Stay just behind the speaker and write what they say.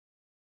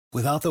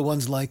Without the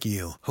ones like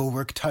you, who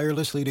work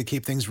tirelessly to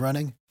keep things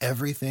running,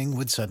 everything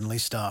would suddenly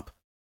stop.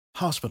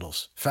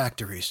 Hospitals,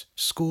 factories,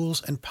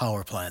 schools, and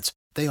power plants,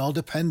 they all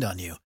depend on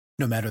you.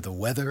 No matter the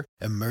weather,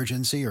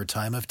 emergency, or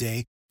time of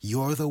day,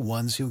 you're the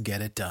ones who get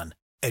it done.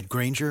 At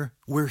Grainger,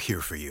 we're here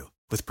for you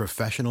with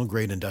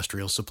professional-grade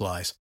industrial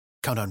supplies.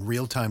 Count on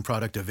real-time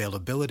product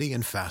availability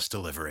and fast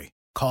delivery.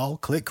 Call,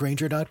 click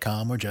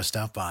Grainger.com, or just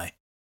stop by.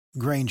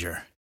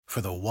 Grainger, for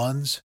the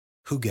ones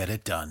who get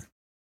it done.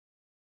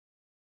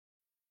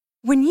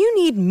 When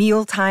you need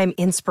mealtime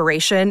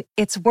inspiration,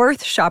 it's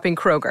worth shopping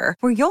Kroger,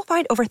 where you'll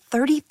find over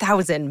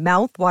 30,000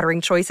 mouth-watering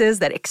choices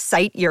that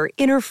excite your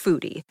inner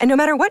foodie. And no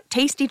matter what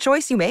tasty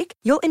choice you make,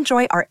 you'll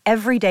enjoy our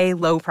everyday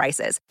low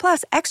prices,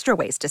 plus extra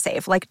ways to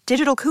save, like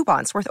digital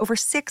coupons worth over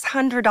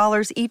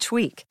 $600 each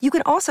week. You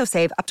can also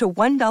save up to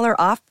 $1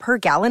 off per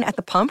gallon at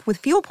the pump with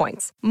fuel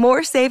points.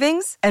 More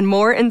savings and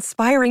more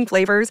inspiring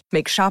flavors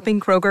make shopping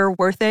Kroger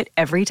worth it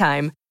every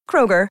time.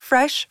 Kroger,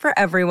 fresh for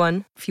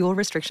everyone. Fuel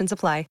restrictions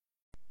apply.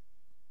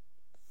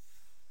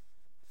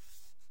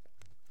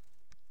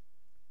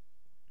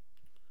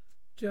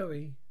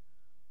 Joey,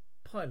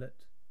 Pilot,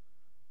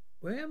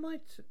 where am I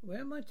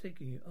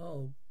taking you?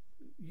 Oh,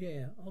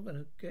 yeah, I'm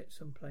gonna get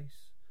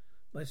someplace.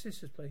 My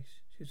sister's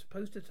place. She's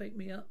supposed to take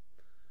me up,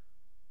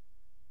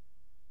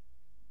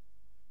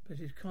 but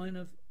she's kind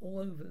of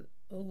all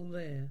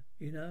there,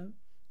 you know.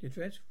 Your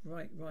dress,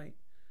 right.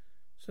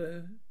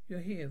 So you're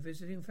here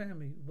visiting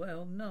family?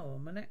 Well, no,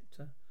 I'm an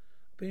actor.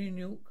 I've been in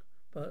New York,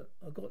 but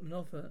I got an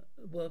offer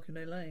to work in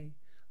LA.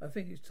 I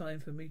think it's time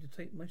for me to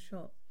take my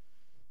shot.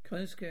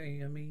 Kind of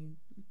scary, I mean.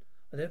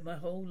 I left my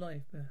whole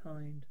life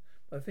behind.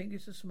 But I think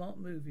it's a smart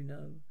move, you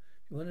know.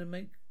 If you want to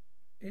make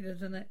it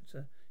as an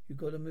actor, you've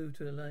got to move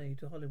to LA,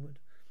 to Hollywood.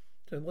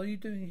 So what are you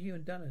doing here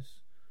in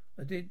Dallas?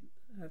 I did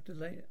have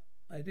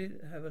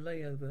a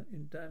layover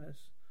in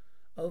Dallas.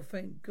 Oh,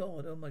 thank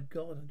God. Oh, my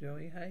God,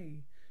 Joey.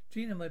 Hey,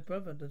 Gina, my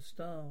brother, the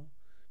star.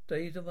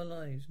 Days of our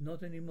lives.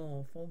 Not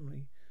anymore,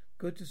 formerly.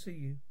 Good to see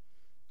you.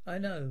 I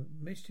know.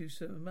 Missed you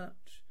so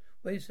much.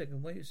 Wait a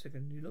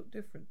second. You look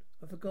different.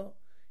 I forgot.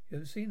 You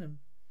haven't seen them.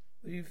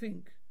 What do you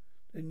think?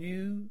 They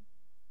knew.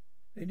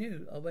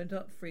 I went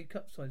up 3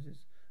 cup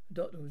sizes. The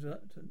doctor was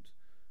reluctant.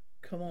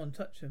 Come on,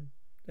 touch him.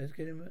 Let's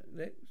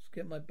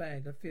get my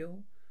bag. I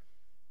feel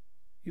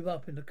you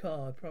up in the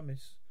car, I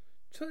promise.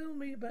 Tell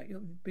me about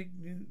your big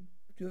new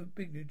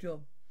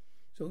job.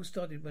 It all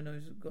started when I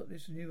got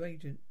this new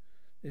agent.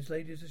 This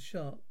lady's a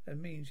shark. That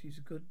means she's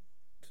a good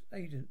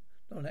agent,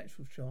 not an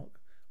actual shark.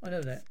 I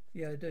know that.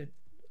 Yeah, I did.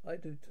 I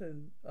did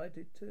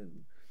too.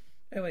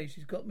 Anyway,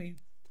 she's got me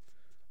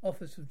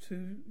offers of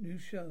 2 new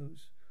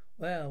shows.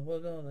 Wow,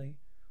 what are they?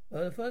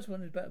 Well, the first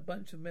one is about a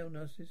bunch of male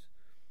nurses.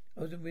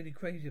 I wasn't really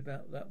crazy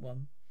about that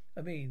one.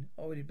 I mean,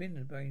 I've already been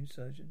a brain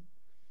surgeon.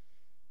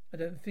 I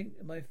don't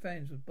think my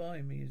fans would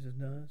buy me as a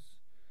nurse.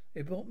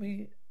 They brought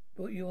you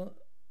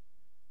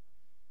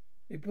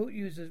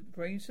as a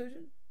brain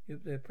surgeon?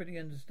 They're pretty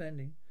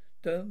understanding.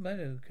 Don't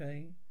matter,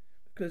 okay?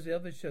 Because the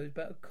other show is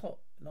about a cop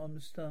and I'm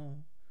the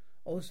star.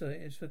 Also,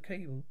 it's for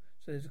cable,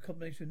 so there's a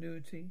combination of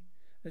nudity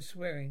and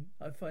swearing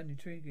I find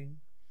intriguing.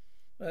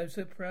 I'm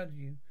so proud of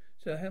you.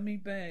 So how many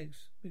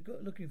bags we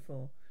got looking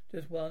for?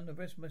 Just one. The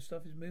rest of my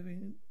stuff is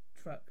moving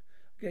truck.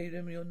 I gave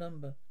them your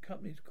number. The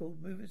company's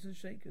called Movers and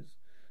Shakers.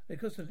 They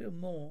cost a little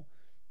more,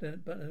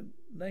 but the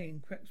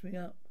name cracks me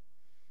up.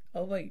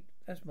 Oh wait,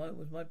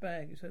 was my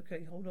bag. It's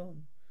okay. Hold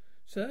on,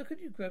 sir.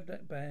 Could you grab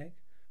that bag?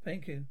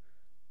 Thank you.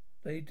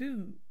 They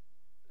do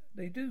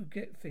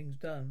get things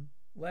done.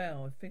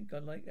 Wow, I think I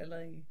like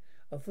LA.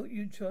 I thought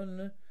you and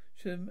Chandler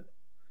should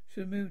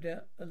have moved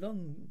out a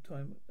long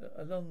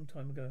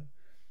time ago.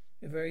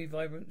 A very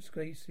vibrant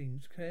gay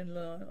scenes.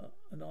 Chandler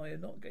and I are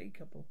not a gay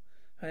couple.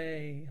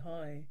 Hey,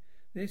 hi.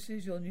 This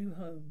is your new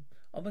home.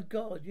 Oh my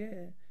God,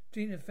 yeah.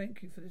 Gina,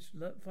 thank you for this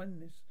finding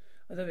this.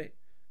 I love it.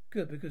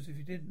 Good, because if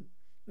you didn't,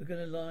 we're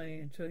gonna lie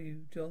and tell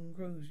you John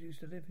Groves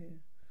used to live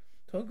here.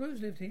 Tom Groves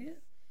lived here?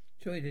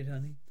 Sure he did,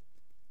 honey.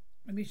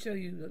 Let me show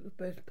you the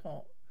best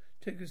part.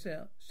 Check us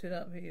out. Sit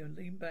up here and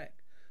lean back.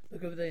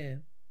 Look over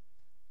there.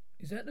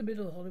 Is that the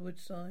middle Hollywood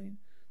sign?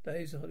 That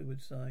is the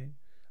Hollywood sign.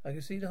 I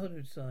can see the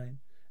Hollywood sign.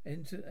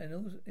 Into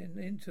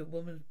a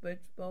woman's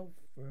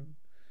bathroom.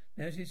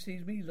 Now she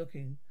sees me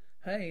looking.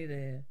 Hey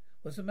there.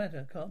 What's the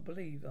matter? Can't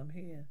believe I'm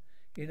here.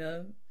 You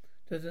know,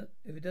 doesn't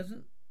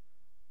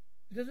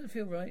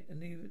feel right,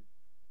 and even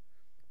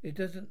it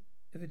doesn't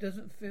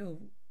feel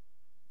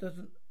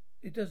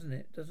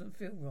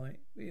right.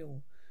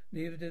 Real.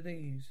 Neither do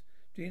these.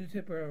 Gina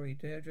Tipperary,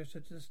 hairdresser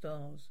to the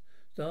stars.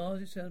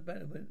 Stars, it sounds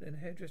better than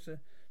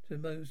hairdresser to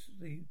most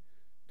the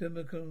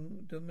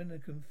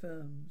Dominican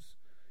firms.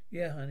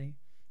 Yeah, honey.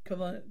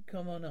 Come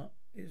on up.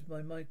 It's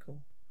my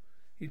Michael.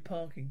 He's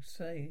parking.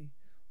 Say,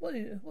 what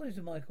is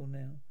a Michael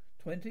now?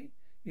 20?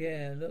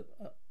 Yeah, look,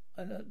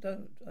 I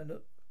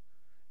look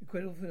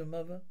incredible for the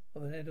mother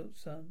of an adult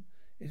son.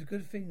 It's a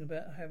good thing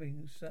about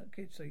having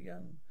kids so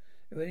young.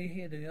 You already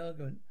hear the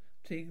argument,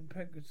 fatigue and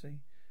pregnancy.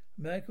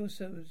 Michael's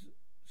so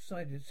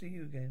excited to see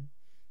you again.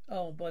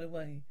 Oh, by the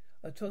way,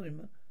 I told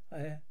him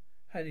I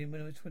had him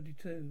when I was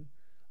 22.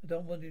 I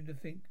don't want him to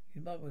think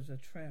his mother was a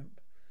tramp.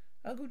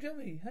 Uncle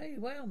Johnny, hey,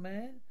 wow,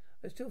 man.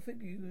 I still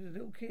think he was a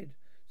little kid.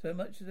 So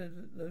much of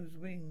those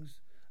wings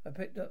I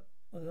picked up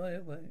on the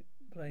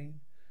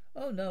airplane.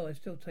 Oh, no, I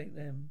still take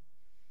them.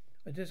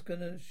 I'm just going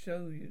to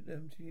show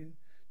them to you.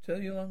 Tell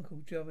your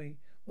Uncle Joey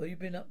what you've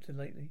been up to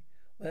lately.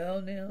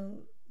 Well, now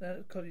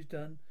that college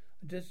done,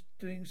 I'm just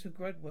doing some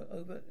grad work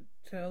over at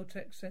Tel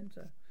Tech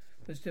Center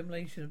for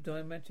stimulation of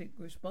dynamic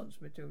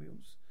response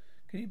materials.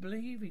 Can you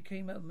believe he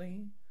came up with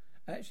me?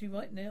 Actually,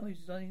 right now he's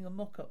designing a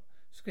mock-up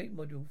escape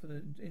module for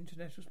the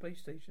International Space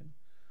Station.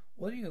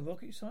 What are you, a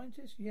rocket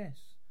scientist?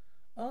 Yes.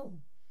 Oh,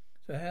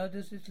 so how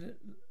do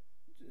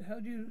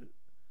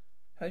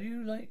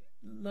you like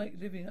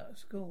living at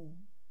school?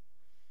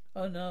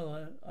 Oh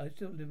no, I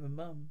still live with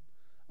Mum.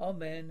 Oh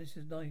man, this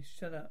is nice.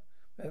 Shut up.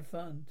 We have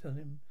fun. Tell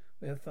him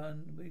we have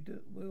fun. We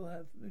do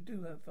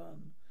have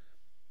fun.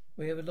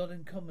 We have a lot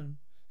in common.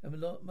 And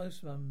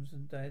most mums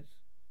and dads,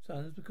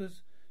 sons,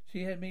 because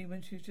she had me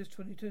when she was just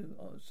 22.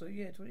 Oh, so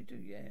yeah, 22.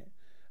 Yeah,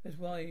 that's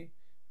why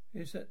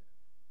it's that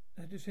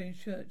I had to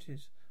change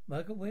churches.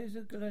 Michael, where's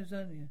the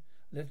lasagna?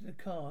 Left in the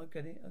car. I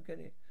get it.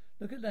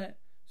 Look at that.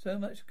 So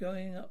much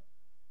going up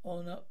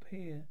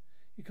here.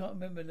 You can't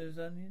remember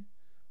lasagna?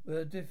 We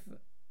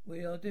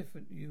are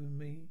different, you and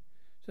me.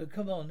 So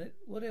come on,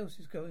 what else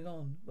is going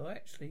on? Well,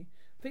 actually,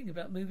 thinking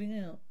about moving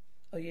out.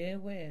 Oh yeah,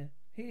 where?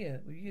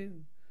 Here, with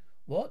you.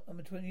 What? I'm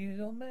a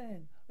 20-year-old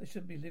man. I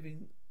shouldn't be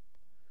living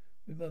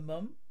with my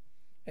mum.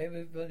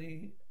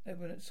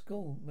 Everyone at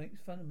school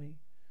makes fun of me.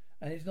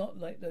 And it's not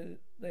like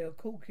they are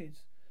cool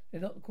kids. They're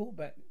not the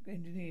callback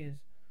engineers.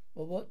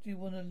 Well, what do you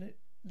want to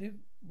live?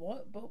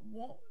 What? But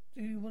what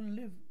do you want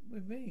to live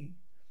with me?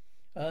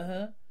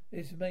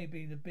 This may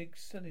be the big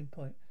selling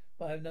point,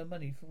 but I have no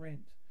money for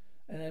rent.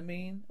 And I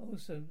mean,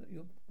 also, that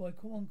your my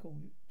cool Uncle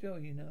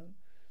Joey, you know,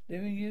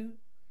 living you.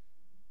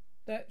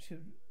 That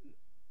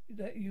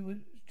you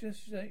would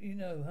just let you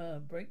know,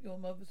 break your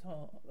mother's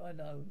heart. I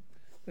know,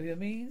 but I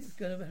mean, it's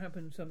going to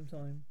happen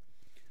sometime.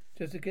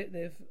 Just to get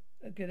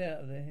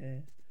out of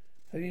there.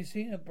 Have you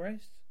seen her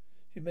breasts?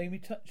 She made me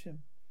touch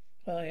them.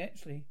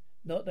 Actually,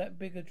 not that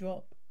big a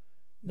drop.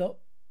 Not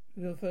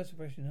your first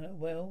impression, huh?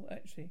 Well,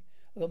 actually,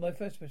 I got my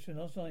first impression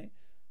last night.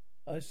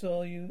 I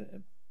saw you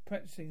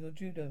practicing your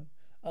judo.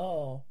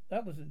 Oh,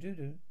 that wasn't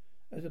judo.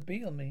 There was a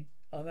bee on me.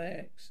 I'm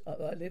Alex.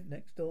 I live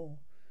next door.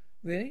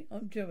 Really?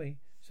 I'm Joey.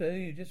 So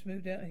you just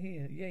moved out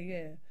here?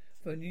 Yeah.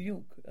 From New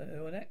York.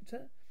 An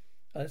actor?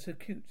 That's so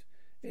cute.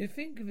 You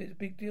think of it as a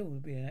big deal to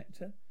be an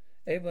actor.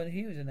 Everyone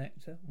here is an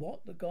actor.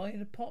 What? The guy in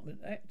the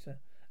apartment? Actor.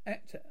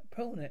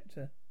 Porn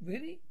actor.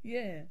 Really?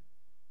 Yeah.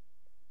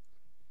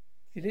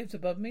 He lives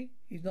above me?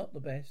 He's not the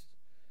best.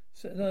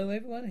 So no,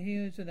 everyone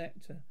here is an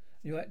actor.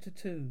 You're actor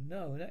too.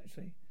 No,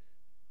 actually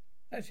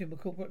I'm a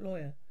corporate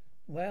lawyer.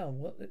 Wow,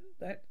 what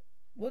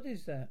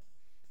is that?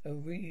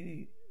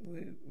 We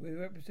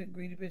represent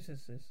greedy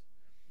businesses.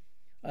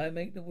 I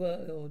make the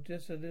world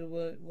just a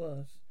little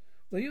worse.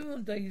 Were you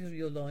on days of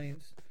your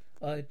lives?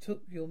 I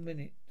took you a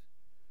minute,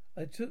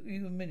 but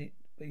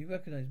you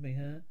recognize me,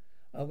 huh?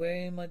 I'm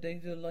wearing my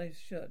days of life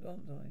shirt,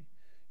 aren't I?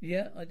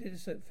 Yeah, I did a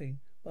soap thing,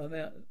 but I'm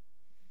out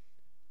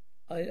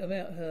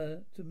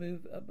her to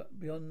move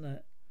beyond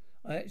that.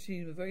 I actually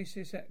am a very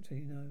serious actor,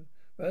 you know.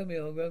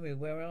 Romeo,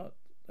 where art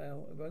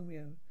thou?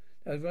 Romeo.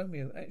 That was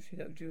Romeo. Actually,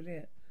 that was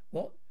Juliet.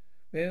 What?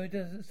 Romeo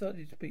doesn't start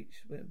his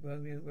speech.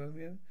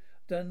 Romeo.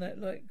 Done that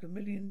like a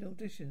million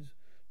auditions.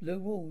 Blue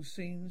Walls,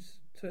 scenes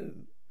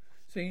 2.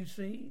 Scene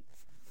 3,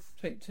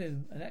 take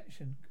 2, an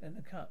action and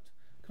a cut.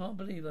 Can't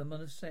believe I'm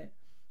on a set.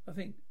 I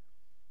think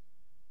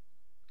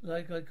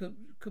like I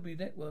could be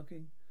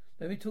networking.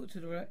 Let me talk to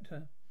the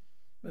director.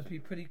 Must be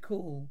pretty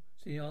cool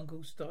seeing your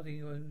uncle starting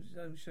his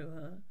own show,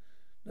 huh?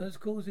 Not as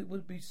cool as it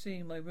would be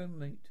seeing my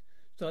roommate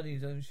starting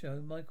his own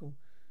show, Michael.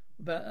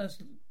 About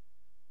us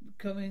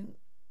coming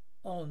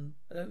on,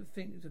 I don't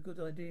think it's a good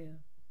idea.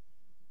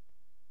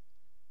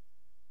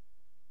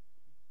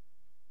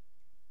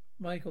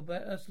 Michael,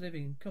 about us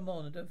living, come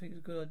on, I don't think it's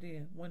a good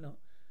idea. Why not?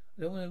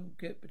 I don't want to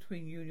get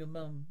between you and your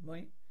mum,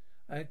 right?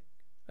 I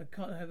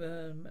can't have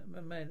her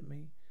mad at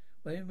me.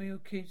 When we were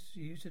kids, she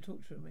used to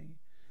torture me.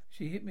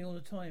 She hit me all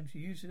the time. She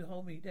used to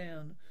hold me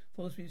down,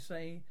 force me to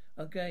say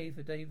I'm gay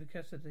for David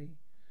Cassidy.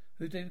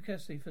 Who's David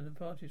Cassidy from the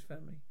Partridge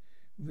Family?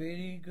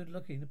 Really good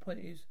looking. The point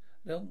is,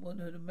 I don't want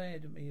her to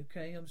mad at me,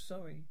 okay? I'm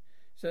sorry.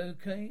 So,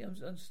 okay?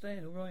 I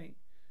understand, all right.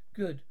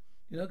 Good.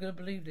 You're not going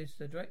to believe this.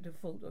 The director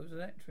thought I was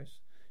an actress.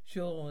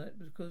 Sure, that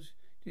was because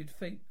you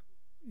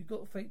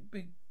got fake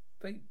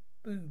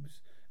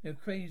boobs. You're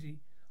crazy.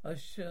 I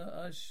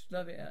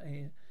love it out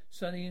here.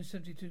 Sunny and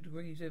 72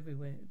 degrees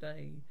everywhere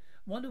day.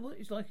 Wonder what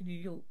it's like in New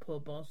York, poor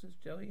bastards.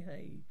 Joey,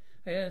 hey.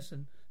 Hey,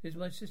 Alison, this is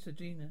my sister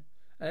Gina.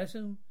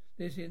 Alison,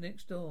 lives here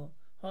next door.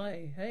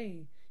 Hi,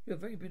 hey, you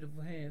have very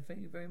beautiful hair.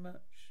 Thank you very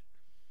much.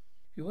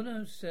 If you want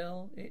to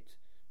sell it,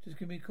 just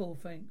give me a call,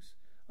 thanks.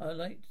 I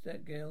liked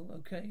that girl,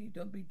 okay?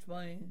 Don't be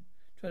trying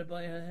to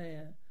buy her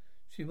hair.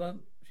 She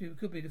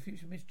could be the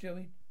future Miss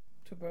Joey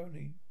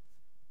Tabroni.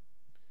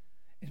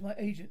 It's my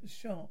agent, the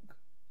shark.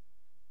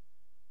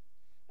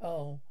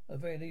 Oh, at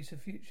the very least, the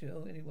future.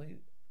 Oh, anyway,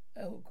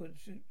 awkward.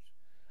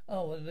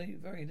 Oh, at the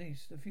very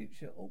least, the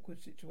future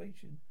awkward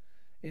situation.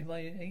 Is my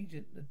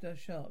agent the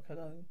shark?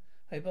 Hello,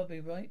 hey Bobby,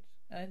 right?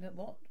 And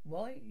what?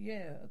 Why?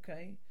 Yeah,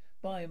 okay.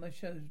 Bye. My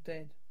show's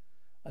dead.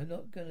 I'm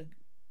not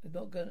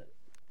gonna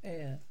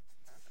air.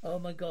 Oh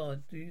my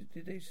God! Did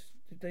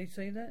they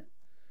say that?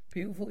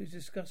 People thought it was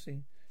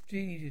disgusting.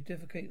 Geez, you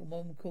defecate on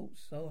one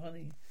corpse. Oh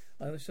honey,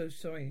 I was so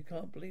sorry. I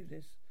can't believe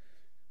this.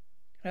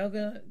 How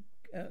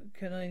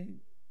can I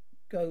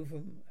go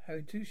from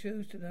having 2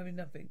 shows to having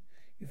nothing?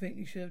 You think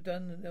you should have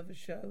done another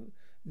show?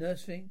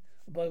 Nurse thing?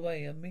 Oh, by the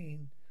way,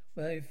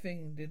 my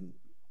thing didn't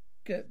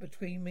get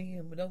between me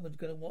and no one's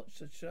going to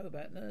watch a show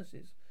about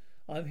nurses.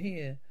 I'm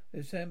here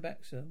with Sam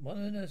Baxter, one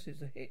of the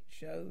nurses, a hit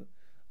show,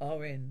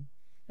 RN.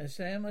 And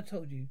Sam, I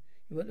told you,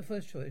 you weren't the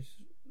first choice.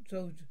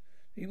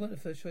 You weren't the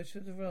first choice for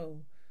the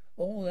role.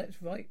 Oh,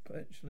 that's right,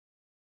 actually.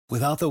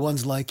 Without the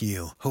ones like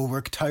you, who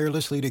work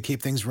tirelessly to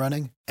keep things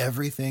running,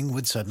 everything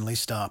would suddenly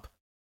stop.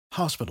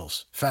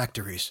 Hospitals,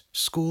 factories,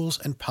 schools,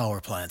 and power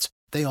plants,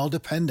 they all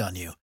depend on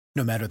you.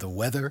 No matter the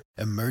weather,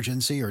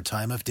 emergency, or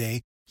time of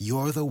day,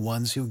 you're the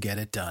ones who get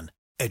it done.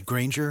 At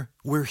Grainger,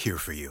 we're here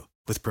for you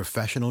with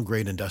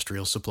professional-grade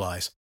industrial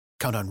supplies.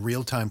 Count on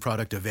real-time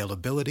product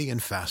availability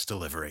and fast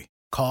delivery.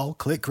 Call,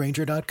 click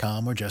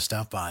Grainger.com, or just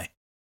stop by.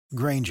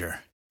 Grainger,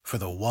 for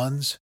the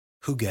ones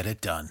who get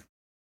it done.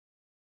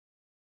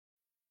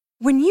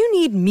 When you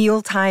need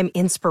mealtime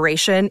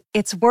inspiration,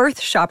 it's worth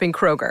shopping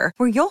Kroger,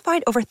 where you'll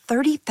find over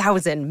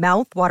 30,000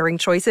 mouth-watering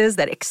choices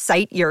that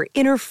excite your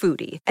inner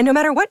foodie. And no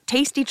matter what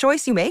tasty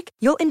choice you make,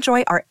 you'll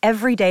enjoy our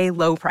everyday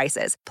low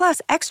prices, plus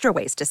extra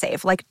ways to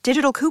save, like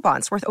digital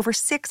coupons worth over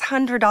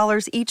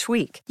 $600 each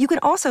week. You can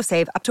also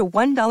save up to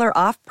 $1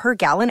 off per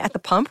gallon at the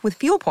pump with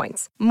fuel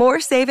points.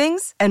 More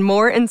savings and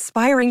more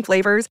inspiring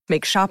flavors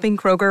make shopping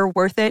Kroger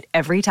worth it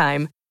every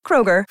time.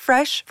 Kroger,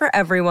 fresh for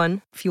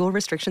everyone. Fuel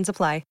restrictions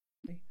apply.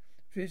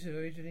 Chris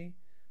originally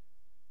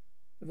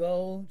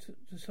evolved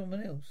to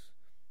someone else.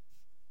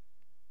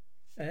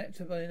 An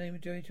actor by the name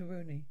of Joey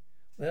Rooney.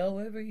 Well,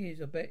 wherever he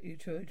is, I bet you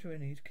Joey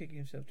Rooney is kicking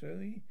himself.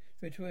 Joey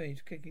Rooney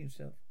is kicking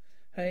himself.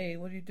 Hey,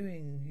 what are you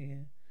doing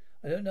here?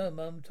 I don't know.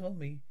 Mum told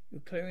me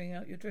you're clearing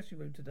out your dressing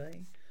room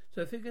today,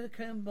 so I figured I'd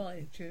come by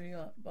and cheer you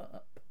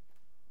up.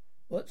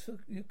 What's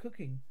you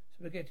cooking?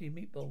 Spaghetti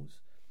meatballs.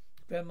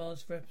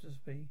 Grandma's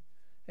recipe.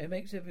 It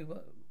makes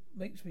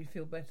me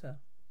feel better.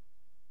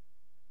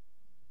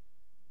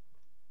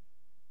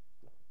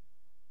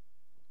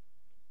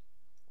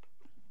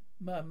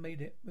 Mum made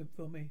it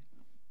for me.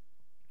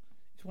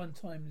 This one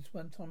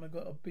time I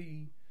got a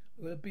B.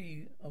 I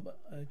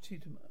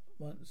cheated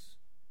once.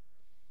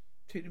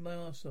 Cheated my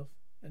ass off.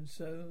 And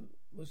so,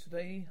 was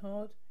today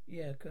hard?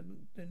 Yeah,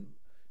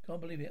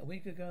 can't believe it. A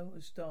week ago,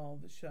 a star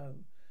of the show.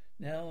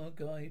 Now a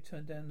guy who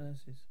turned down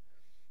nurses.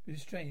 It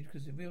was strange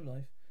because in real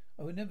life,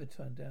 I would never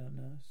turn down a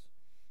nurse.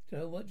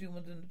 So what do you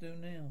want to do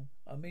now?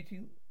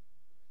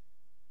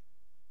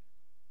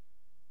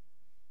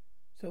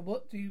 So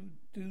what do you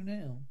do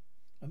now?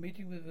 I'm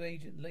meeting with an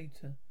agent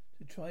later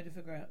to try to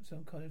figure out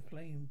some kind of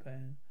playing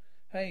plan.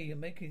 Hey, you're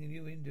making a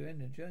new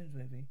Indiana Jones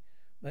movie.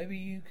 Maybe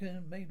you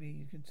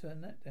can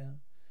turn that down.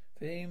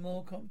 Feeling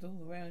more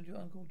comfortable around your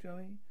Uncle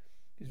Joey?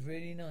 It's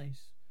really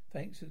nice.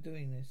 Thanks for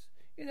doing this.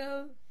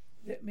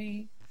 Let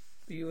me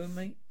be your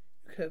roommate.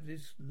 You have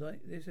this like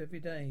this every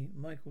day.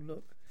 Michael,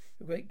 look,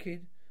 you're a great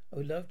kid. I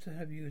would love to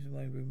have you as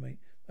my roommate.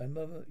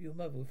 Your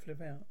mother will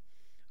flip out.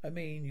 I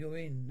mean, you're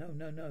in.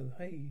 No.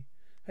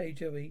 Hey,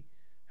 Joey.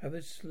 Have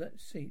a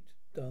seat,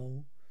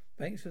 doll.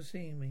 Thanks for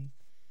seeing me.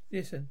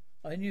 Listen,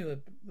 I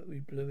knew we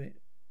blew it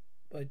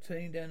by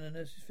turning down the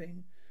nurse's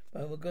thing,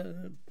 but we're going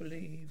to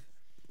believe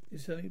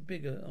there's something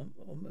bigger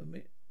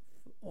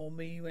on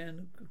me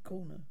around the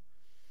corner.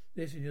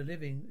 Listen, you're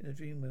living in a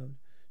dream world.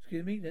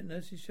 Excuse me, that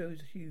nurse's show is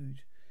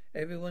huge.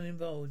 Everyone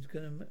involved is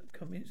going to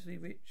come instantly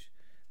rich,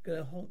 going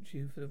to haunt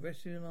you for the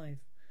rest of your life.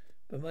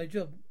 But my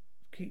job is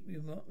keep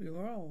your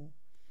morale.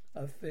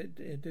 I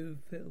do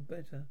feel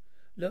better.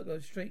 Look, I'm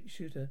a straight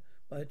shooter,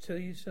 but I tell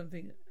you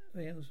something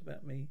else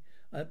about me.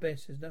 At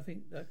best, there's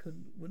nothing that I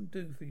wouldn't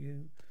do for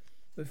you.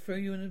 We'll throw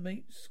you in a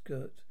mate's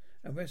skirt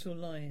and wrestle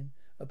lion.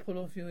 I'll pull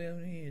off your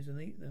own ears and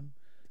eat them.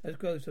 That's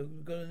gross.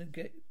 I'm going to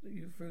get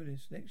you through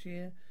this. Next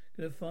year,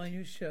 going to find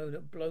you a show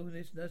that blow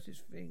this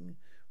nurse's thing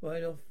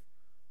right off.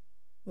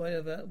 Right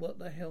over. What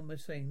the hell am I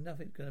saying?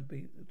 Nothing's going to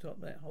beat the top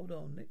of that. Hold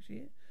on. Next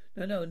year?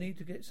 No. I need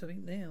to get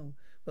something now.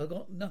 But I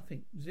got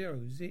nothing. Zero.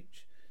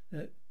 Zitch.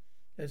 No.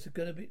 There's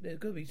got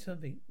to be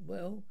something.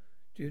 Well,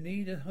 do you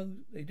need a host?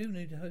 They do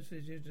need a host for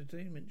this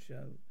entertainment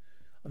show.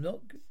 I'm not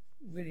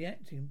really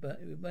acting,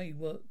 but it may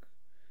work.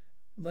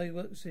 It may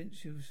work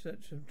since you've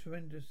such a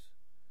tremendous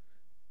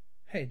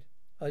head.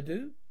 I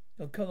do?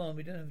 Oh, come on,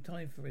 we don't have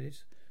time for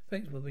this.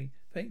 Thanks, Bobby.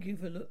 Thank you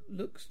for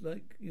looks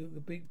like you've a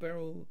big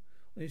barrel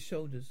on your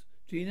shoulders.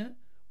 Gina,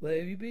 where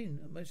have you been?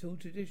 At my school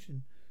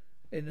tradition.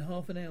 In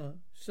half an hour.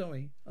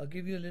 Sorry, I'll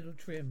give you a little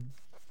trim.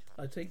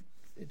 It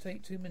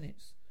take 2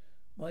 minutes.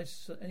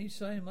 Any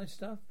sign of my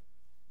stuff?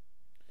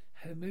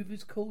 Have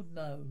movers called?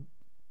 No.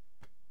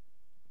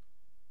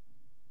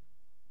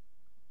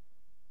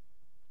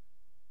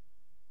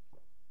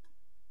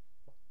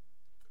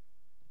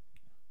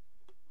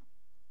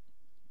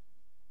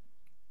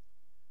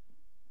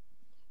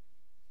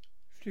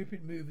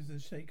 Stupid movers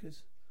and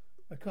shakers.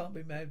 I can't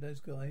be mad at those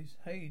guys.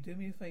 Hey, do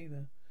me a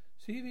favour.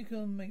 See if you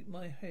can make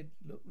my head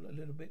look a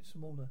little bit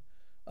smaller.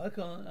 I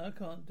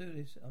can't do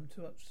this. I'm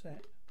too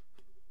upset.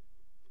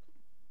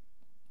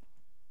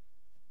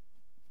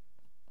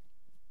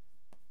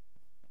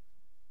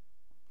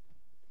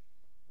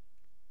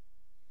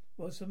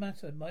 What's the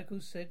matter?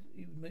 Michael said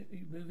he was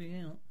moving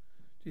out.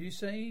 Did you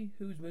say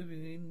who was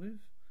moving in with?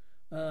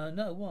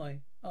 No,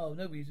 why? Oh,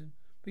 no reason.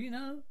 But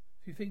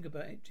if you think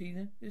about it,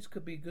 Gina, this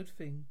could be a good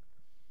thing.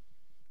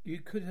 You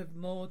could have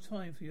more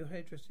time for your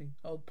hairdressing.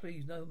 Oh,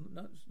 please, no,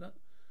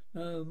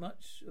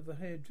 much of a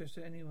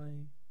hairdresser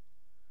anyway.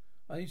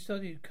 I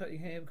studied cutting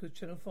hair because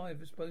Channel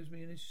 5 exposed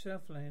me in this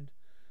Southland.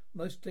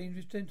 Most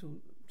dangerous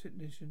dental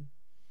technician.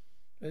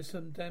 There's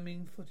some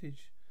damning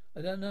footage.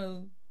 I don't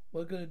know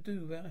what I'm going to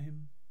do without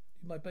him.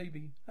 He's my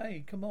baby.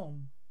 Hey, come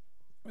on.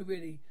 I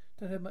really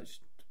don't have much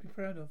to be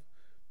proud of.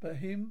 But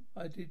him,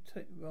 I did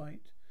take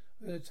right.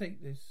 I'm going to take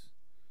this.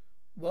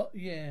 What?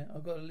 Yeah,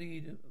 I've got a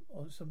lead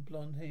on some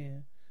blonde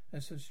hair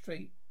and some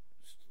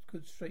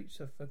good straight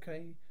stuff,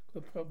 okay?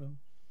 Got a problem.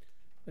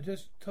 I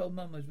just told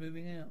Mum I was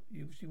moving out.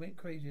 She went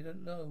crazy. I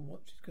don't know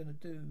what she's going to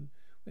do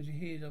when she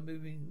hears I'm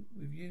moving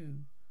with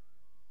you.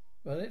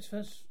 Well, let's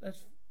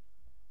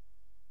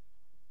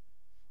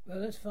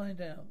find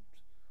out.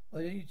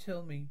 Why don't you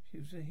tell me she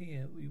was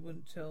here? You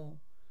couldn't tell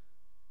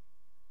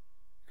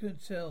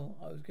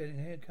I was getting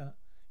a haircut.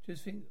 You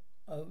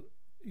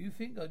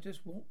think I'd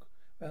just walk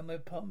around my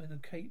apartment in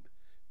a cape?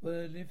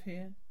 Will I live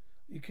here?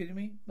 Are you kidding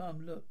me?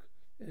 Mum, look,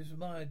 it's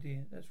my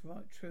idea. That's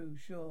right, true,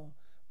 sure.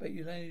 Bet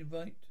you landed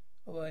right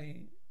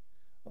away.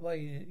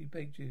 He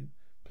begged you.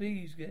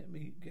 Please get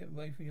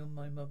away from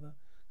my mother.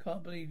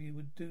 Can't believe you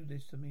would do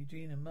this to me,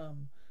 Gina,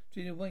 Mum.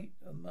 Gina, wait,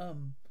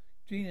 Mum.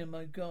 Gina,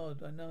 my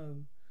God, I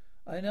know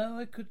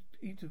I could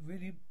eat a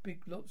really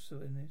big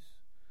lobster in this.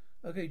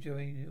 Okay,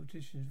 Joey, the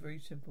audition is very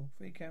simple.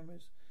 3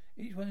 cameras.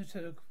 Each one is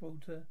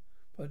teleporter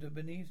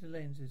beneath the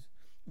lenses.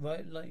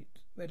 Red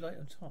light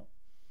on top.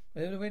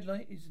 Whenever the red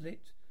light is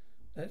lit,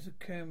 that's a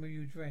camera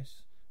you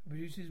address. The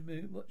producer's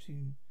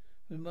watching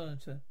the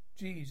monitor.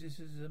 Geez, this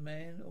is a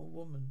man or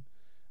woman.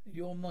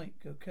 Your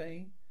mic,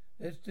 okay?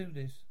 Let's do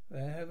this.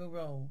 Have a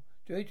roll.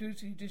 Joey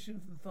Truth's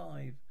edition from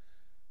 5,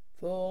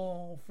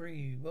 4,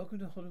 3. Welcome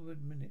to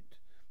Hollywood Minute.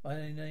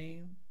 My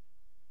name.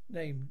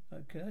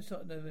 Can I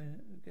start over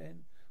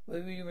again?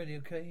 Whenever you're ready,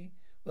 okay?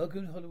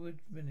 Welcome to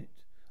Hollywood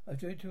Minute. I'm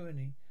Joey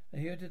Truthini,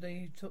 and here are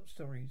today's top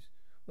stories.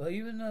 Well,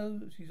 even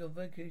though she's on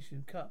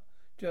vacation, cut.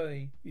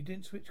 Joey, you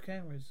didn't switch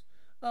cameras.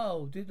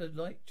 Oh, did the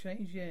light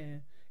change?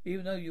 Yeah.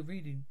 Even though you're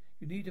reading,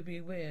 you need to be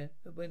aware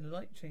that when the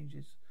light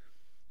changes.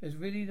 Is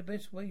really the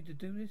best way to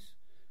do this?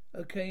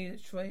 Okay,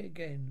 let's try it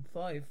again.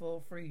 5,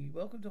 4, 3.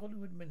 Welcome to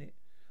Hollywood Minute.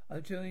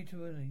 I'm Joey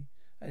Truthini,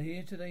 and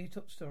here are today's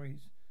top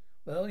stories.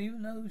 Well,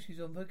 even though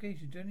she's on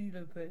vacation,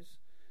 Jennifer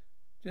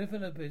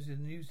Lopez is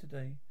in the news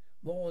today.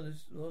 More on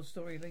the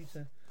story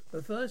later.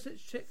 But first,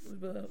 let's check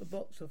the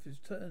box office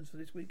turns for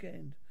this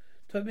weekend.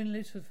 Topping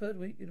list for the 3rd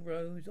week in a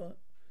row is on.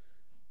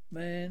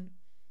 Man,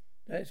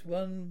 that's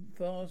one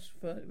fast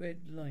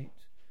red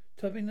light.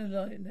 Topping the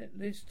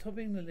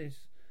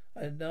list.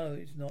 No,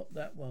 it's not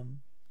that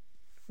one.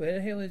 Where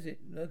the hell is it?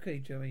 Okay,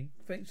 Joey.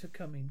 Thanks for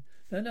coming.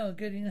 No, I'm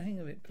getting the hang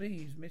of it.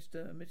 Please,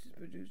 Mr. and Mrs.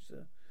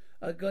 Producer.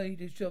 I got you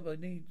this job. I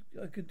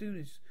can do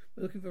this.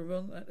 We're looking for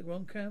the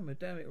wrong camera.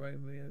 Damn it,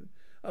 Romeo.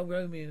 Oh,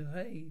 Romeo,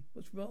 hey,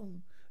 what's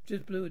wrong?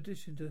 Just blew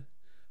audition to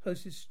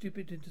host this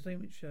stupid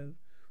entertainment show.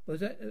 Was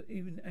that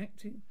even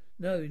acting?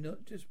 No,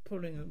 not just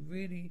pulling a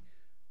really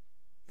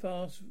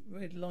fast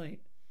red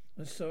light.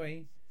 I'm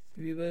sorry.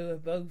 We were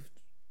both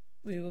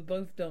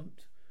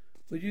dumped.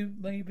 Would you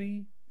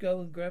maybe go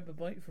and grab a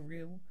bite for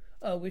real?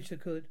 Oh, I wish I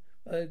could.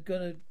 I'm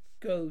gonna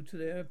go to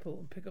the airport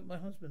and pick up my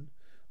husband.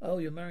 Oh,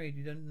 you're married,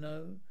 you don't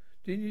know?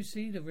 Didn't you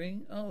see the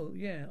ring? Oh,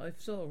 yeah, I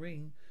saw a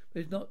ring,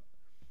 but it's not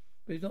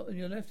in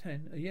your left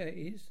hand. Yeah, it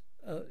is.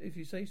 If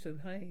you say so.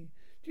 Hey,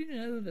 do you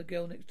know the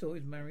girl next door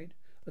is married?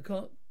 I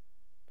can't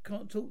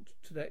talk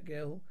to that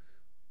girl.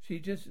 She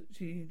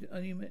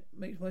only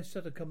makes my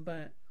stutter come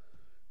back.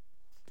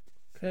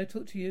 Can I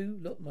talk to you?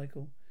 Look,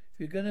 Michael, if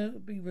you're gonna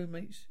be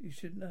roommates, you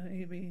should know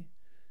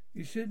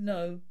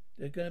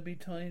there are gonna be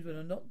times when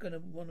I'm not gonna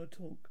want to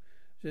talk.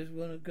 Just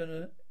want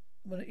to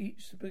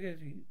eat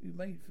spaghetti you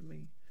made for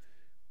me.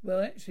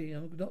 Well, actually,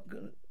 I'm not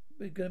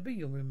gonna be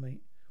your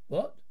roommate.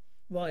 What?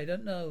 Why, I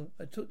don't know.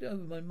 I took it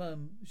over my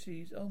mum.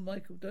 Oh,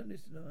 Michael, don't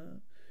listen to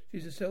her.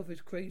 She's a selfish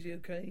crazy,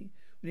 okay?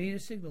 We need a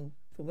signal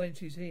for when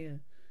she's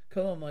here.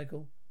 Come on,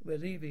 Michael. We're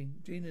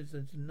leaving. Gina's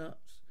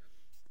nuts.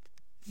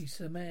 He's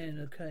a man,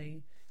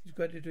 okay? He's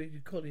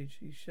graduated college.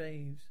 He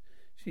shaves.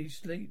 She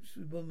sleeps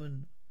with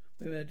women.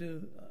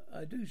 Maybe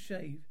I do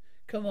shave.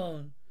 Come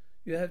on.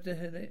 You have to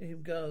let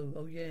him go.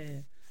 Oh,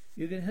 yeah.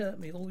 You can hurt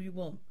me all you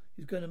want.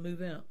 He's going to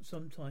move out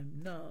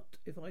sometime. Not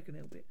if I can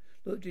help it.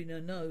 Look,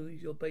 Gina, no,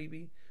 he's your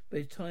baby, but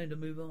it's time to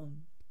move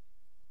on.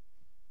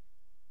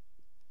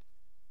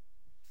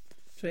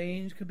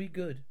 Change can be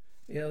good.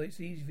 It's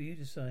easy for you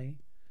to say.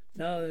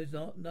 No, it's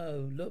not.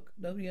 No. Look,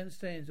 nobody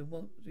understands and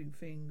wanting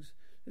things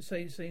to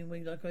stay the same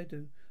way like I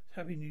do.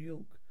 Happy New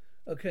York.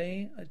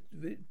 Okay, I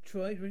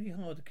tried really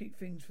hard to keep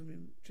things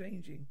from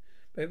changing,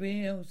 but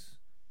everything else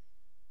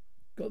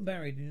got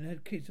married and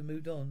had kids and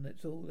moved on.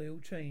 That's all. They all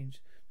changed.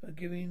 But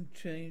giving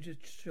change a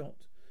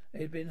shot.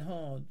 It had been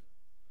hard,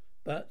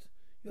 but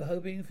you're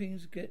hoping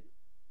things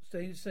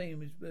stay the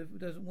same. If it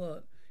doesn't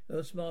work,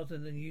 you're smarter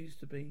than you used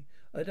to be.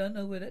 I don't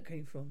know where that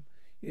came from.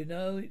 You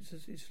know, it's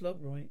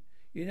not right.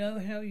 You know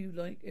how you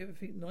like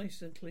everything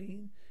nice and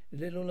clean, a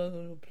little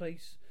over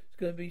place. It's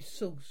going to be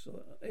sauce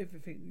or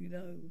everything. You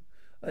know.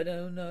 I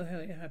don't know how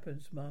it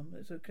happens, Mum.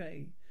 It's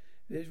okay.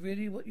 If it's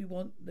really what you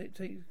want, let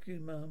take you,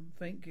 Mum.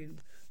 Thank you.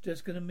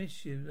 Just going to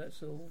miss you.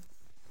 That's all.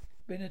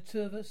 Been the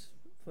two of us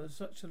for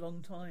such a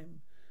long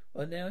time.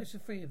 Well, now it's the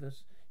three of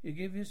us. You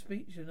give your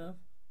speech enough.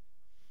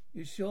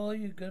 You sure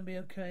you're going to be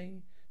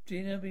okay?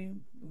 Gina, we're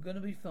going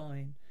to be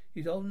fine.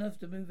 He's old enough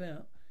to move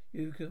out.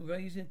 You could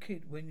raise a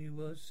kid when you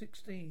were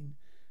 16.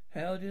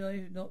 How did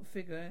I not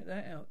figure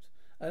that out?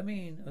 I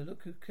mean, I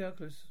look at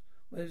calculus.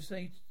 Where's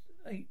 8?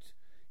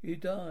 You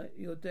die.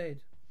 You're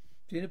dead.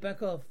 Gina,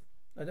 back off.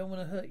 I don't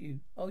want to hurt you.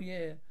 Oh,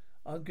 yeah.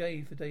 I'm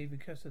gay for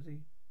David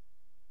Cassidy.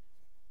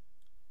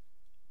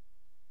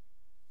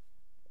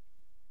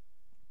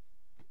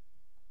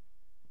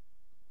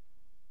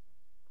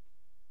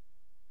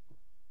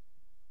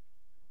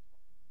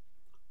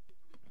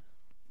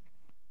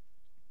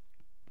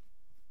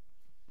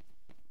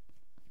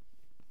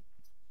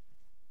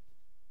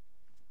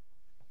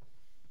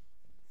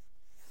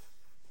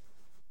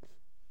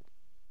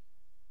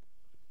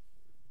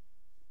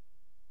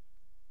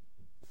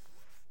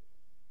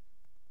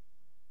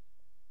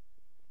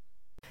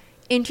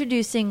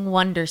 Introducing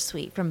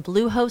Wondersuite from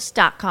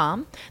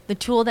Bluehost.com, the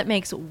tool that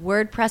makes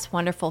WordPress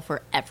wonderful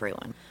for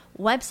everyone.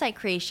 Website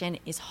creation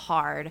is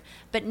hard,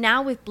 but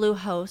now with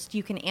Bluehost,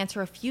 you can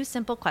answer a few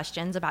simple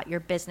questions about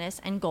your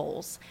business and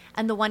goals,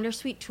 and the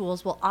Wondersuite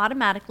tools will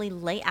automatically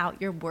lay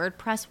out your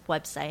WordPress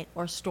website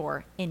or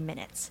store in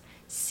minutes.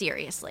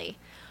 Seriously.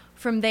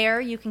 From there,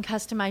 you can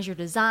customize your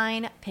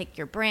design, pick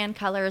your brand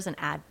colors, and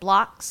add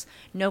blocks.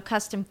 No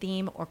custom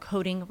theme or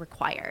coding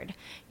required.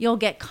 You'll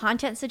get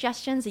content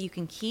suggestions that you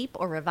can keep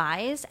or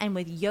revise, and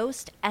with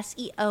Yoast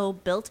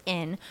SEO built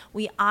in,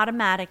 we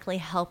automatically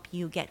help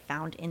you get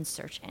found in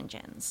search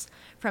engines.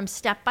 From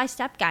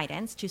step-by-step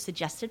guidance to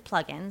suggested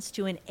plugins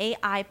to an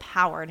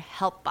AI-powered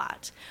help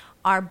bot,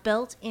 our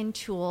built-in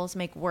tools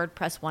make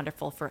WordPress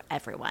wonderful for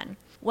everyone.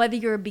 Whether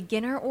you're a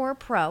beginner or a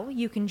pro,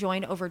 you can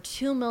join over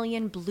 2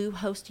 million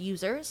Bluehost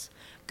users.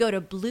 Go to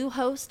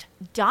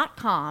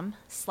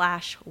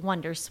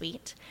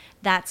bluehost.com/wondersuite.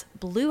 That's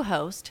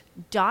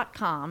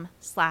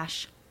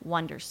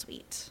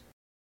bluehost.com/wondersuite.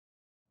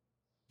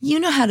 You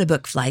know how to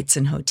book flights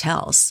and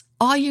hotels.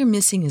 All you're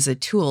missing is a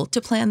tool to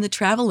plan the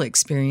travel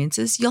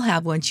experiences you'll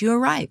have once you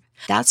arrive.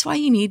 That's why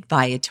you need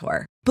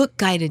Viator. Book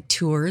guided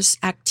tours,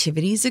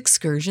 activities,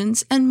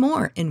 excursions, and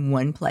more in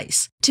one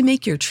place to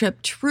make your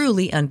trip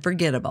truly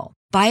unforgettable.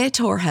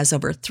 Viator has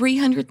over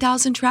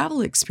 300,000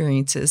 travel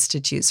experiences to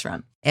choose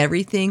from.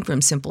 Everything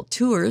from simple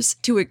tours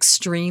to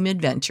extreme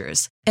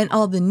adventures and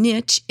all the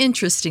niche,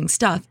 interesting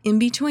stuff in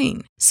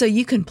between. So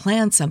you can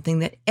plan something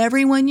that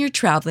everyone you're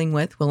traveling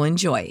with will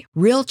enjoy.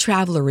 Real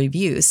traveler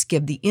reviews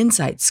give the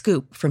inside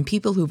scoop from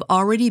people who've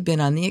already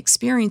been on the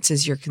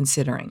experiences you're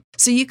considering.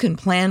 So you can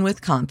plan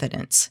with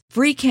confidence.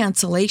 Free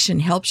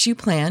cancellation helps you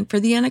plan for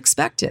the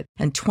unexpected.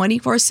 And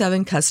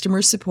 24/7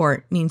 customer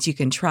support means you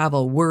can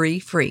travel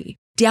worry-free.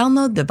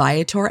 Download the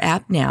Viator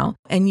app now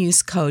and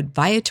use code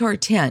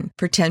Viator10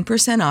 for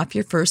 10% off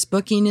your first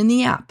booking in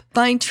the app.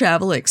 Find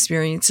travel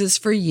experiences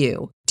for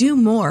you. Do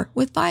more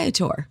with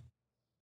Viator.